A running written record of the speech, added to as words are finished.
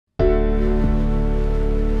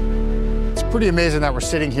Pretty amazing that we're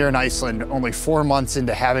sitting here in Iceland only 4 months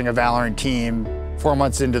into having a Valorant team, 4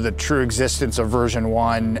 months into the true existence of version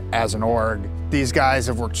 1 as an org. These guys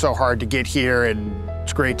have worked so hard to get here, and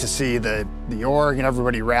it's great to see the org and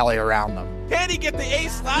everybody rally around them. Can he get the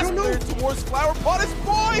ace last turn towards Flower Pot his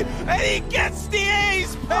boy? And he gets the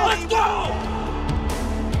ace! Let's go!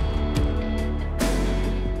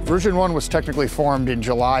 Version 1 was technically formed in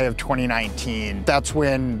July of 2019. That's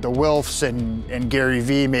when the Wilfs and Gary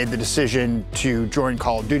Vee made the decision to join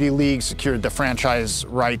Call of Duty League, secured the franchise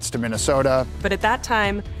rights to Minnesota. But at that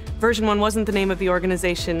time, Version 1 wasn't the name of the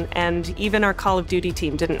organization, and even our Call of Duty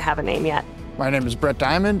team didn't have a name yet. My name is Brett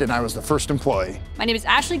Diamond, and I was the first employee. My name is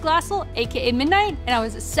Ashley Glassell, aka Midnight, and I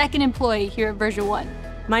was the second employee here at Version 1.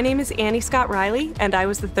 My name is Annie Scott Riley, and I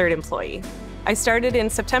was the third employee. I started in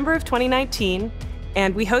September of 2019,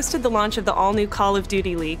 and we hosted the launch of the all-new Call of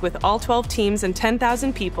Duty League with all 12 teams and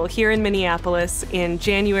 10,000 people here in Minneapolis in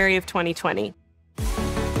January of 2020.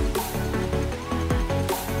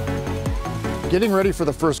 Getting ready for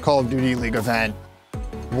the first Call of Duty League event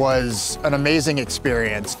was an amazing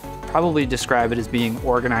experience. Probably describe it as being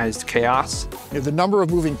organized chaos. The number of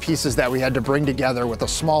moving pieces that we had to bring together with a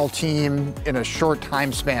small team in a short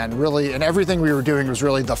time span, really, and everything we were doing was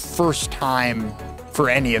really the first time for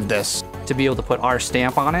any of this. To be able to put our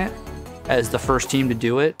stamp on it as the first team to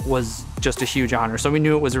do it was just a huge honor. So we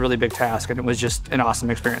knew it was a really big task, and it was just an awesome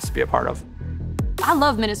experience to be a part of. I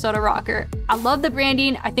love Minnesota Rocker. I love the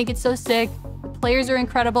branding. I think it's so sick. The players are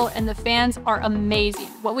incredible, and the fans are amazing.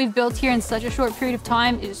 What we've built here in such a short period of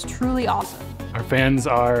time is truly awesome. Our fans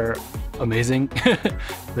are amazing.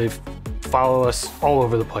 They follow us all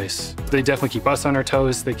over the place. They definitely keep us on our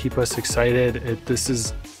toes. They keep us excited. This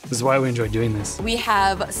is why we enjoy doing this. We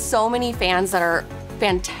have so many fans that are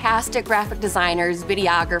fantastic graphic designers,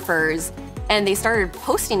 videographers, and they started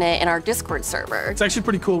posting it in our Discord server. It's actually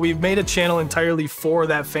pretty cool. We've made a channel entirely for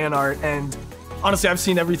that fan art, and honestly, I've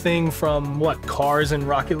seen everything from, cars in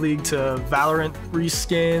Rocket League to Valorant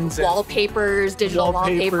reskins. Wallpapers, digital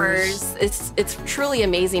wallpapers. It's truly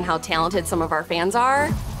amazing how talented some of our fans are.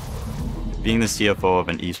 Being the CFO of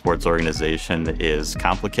an esports organization is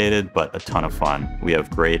complicated, but a ton of fun. We have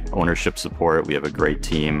great ownership support. We have a great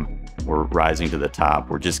team. We're rising to the top.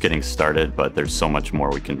 We're just getting started, but there's so much more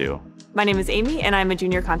we can do. My name is Amy, and I'm a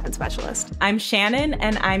junior content specialist. I'm Shannon,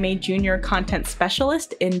 and I'm a junior content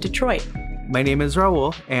specialist in Detroit. My name is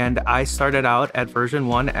Raul, and I started out at Version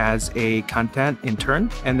 1 as a content intern,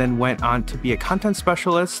 and then went on to be a content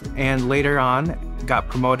specialist, and later on got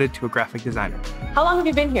promoted to a graphic designer. How long have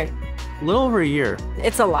you been here? A little over a year.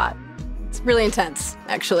 It's a lot. It's really intense,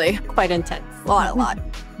 actually. Quite intense. A lot.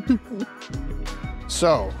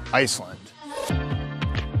 So, Iceland.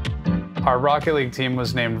 Our Rocket League team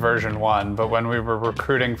was named Version 1, but when we were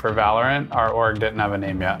recruiting for Valorant, our org didn't have a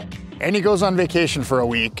name yet. Annie goes on vacation for a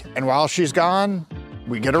week, and while she's gone,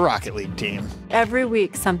 we get a Rocket League team. Every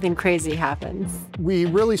week, something crazy happens. We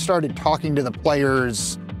really started talking to the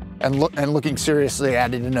players and looking seriously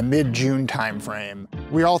at it in a mid-June timeframe.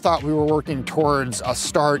 We all thought we were working towards a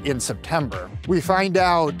start in September. We find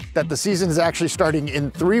out that the season is actually starting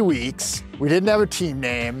in 3 weeks. We didn't have a team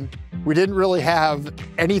name. We didn't really have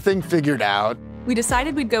anything figured out. We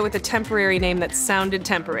decided we'd go with a temporary name that sounded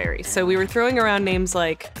temporary. So we were throwing around names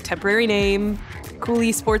like temporary name, cool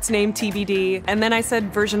esports name TBD, and then I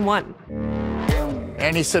said Version 1.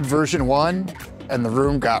 Annie said Version 1, and the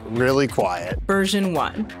room got really quiet. Version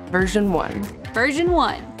 1. Version 1. Version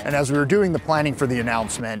 1. And as we were doing the planning for the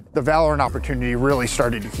announcement, the Valorant opportunity really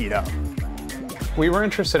started to heat up. We were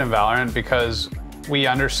interested in Valorant because we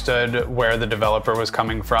understood where the developer was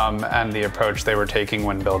coming from and the approach they were taking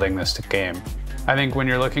when building this game. I think when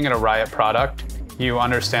you're looking at a Riot product, you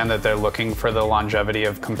understand that they're looking for the longevity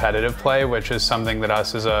of competitive play, which is something that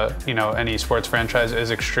us as an esports franchise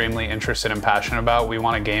is extremely interested and passionate about. We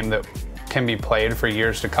want a game that can be played for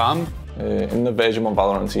years to come. In the Version 1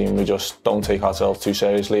 Valorant team, we just don't take ourselves too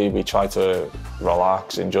seriously. We try to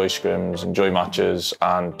relax, enjoy scrims, enjoy matches,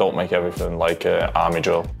 and don't make everything like an army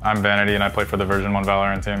drill. I'm Vanity, and I play for the Version 1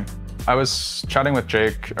 Valorant team. I was chatting with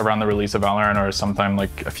Jake around the release of Valorant, or sometime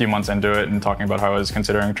like a few months into it, and talking about how I was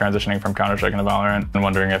considering transitioning from Counter-Strike into Valorant, and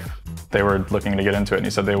wondering if they were looking to get into it, and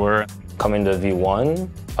he said they were. Coming to V1,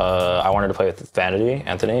 I wanted to play with Vanity,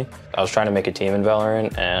 Anthony. I was trying to make a team in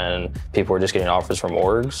Valorant, and people were just getting offers from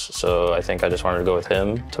orgs, so I think I just wanted to go with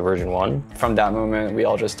him to Version 1. From that moment, we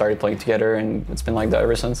all just started playing together, and it's been like that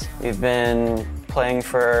ever since. We've been playing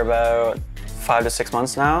for about 5 to 6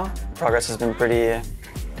 months now. Progress has been pretty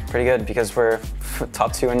good because we're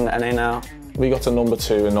top 2 in NA now. We got to number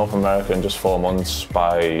 2 in North America in just 4 months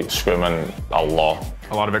by scrimming a lot.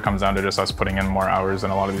 A lot of it comes down to just us putting in more hours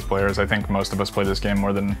than a lot of these players. I think most of us play this game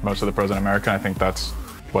more than most of the pros in America. I think that's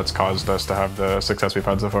what's caused us to have the success we've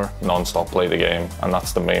had so far. Non-stop play the game, and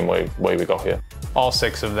that's the main way we got here. All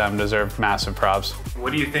 6 of them deserve massive props.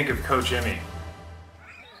 What do you think of Coach Emmy?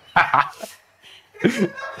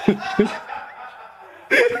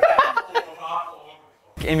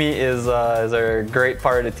 Emmy is a great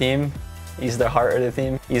part of the team. He's the heart of the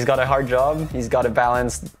team. He's got a hard job. He's got to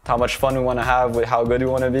balance how much fun we want to have with how good we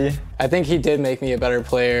want to be. I think he did make me a better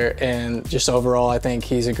player, and just overall, I think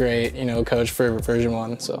he's a great, coach for version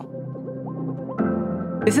 1. So.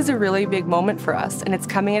 This is a really big moment for us, and it's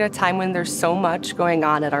coming at a time when there's so much going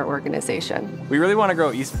on at our organization. We really want to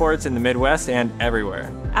grow esports in the Midwest and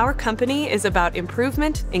everywhere. Our company is about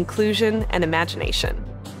improvement, inclusion, and imagination.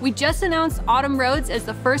 We just announced Autumn Rhodes as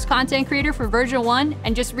the first content creator for version 1,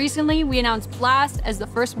 and just recently we announced Blast as the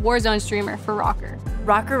first Warzone streamer for Rocker.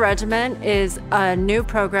 Rocker Regiment is a new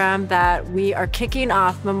program that we are kicking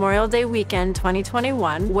off Memorial Day weekend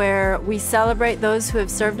 2021, where we celebrate those who have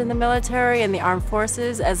served in the military and the armed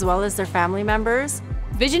forces, as well as their family members.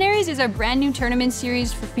 Visionaries is our brand new tournament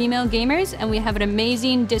series for female gamers, and we have an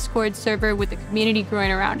amazing Discord server with the community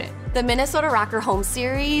growing around it. The Minnesota Rocker Home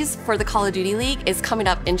Series for the Call of Duty League is coming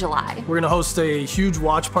up in July. We're gonna host a huge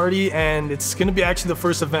watch party, and it's gonna be actually the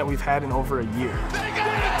first event we've had in over a year.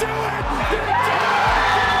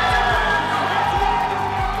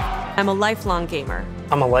 I'm a lifelong gamer.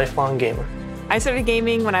 I'm a lifelong gamer. I started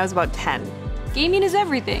gaming when I was about 10. Gaming is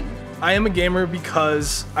everything. I am a gamer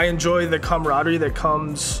because I enjoy the camaraderie that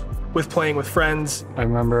comes with playing with friends. I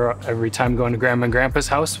remember every time going to Grandma and Grandpa's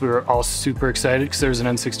house, we were all super excited because there was an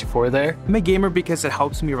N64 there. I'm a gamer because it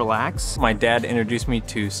helps me relax. My dad introduced me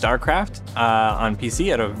to StarCraft on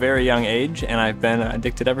PC at a very young age, and I've been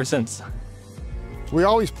addicted ever since. We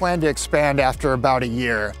always planned to expand after about a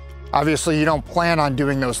year. Obviously, you don't plan on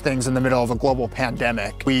doing those things in the middle of a global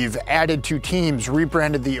pandemic. We've added 2 teams,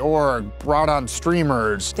 rebranded the org, brought on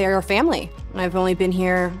streamers. They're our family. I've only been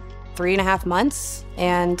here 3.5 months,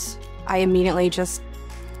 and I immediately just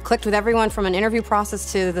clicked with everyone from an interview process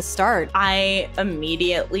to the start. I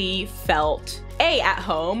immediately felt at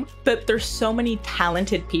home, but there's so many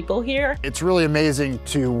talented people here. It's really amazing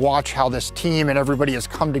to watch how this team and everybody has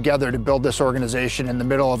come together to build this organization in the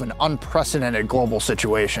middle of an unprecedented global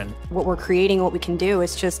situation. What we're creating, what we can do,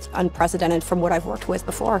 is just unprecedented from what I've worked with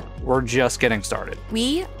before. We're just getting started.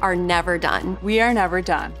 We are never done. We are never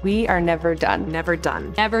done. We are never done. Never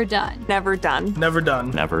done. Never done. Never done. Never done.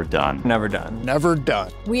 Never done. Never done. Never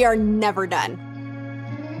done. We are never done.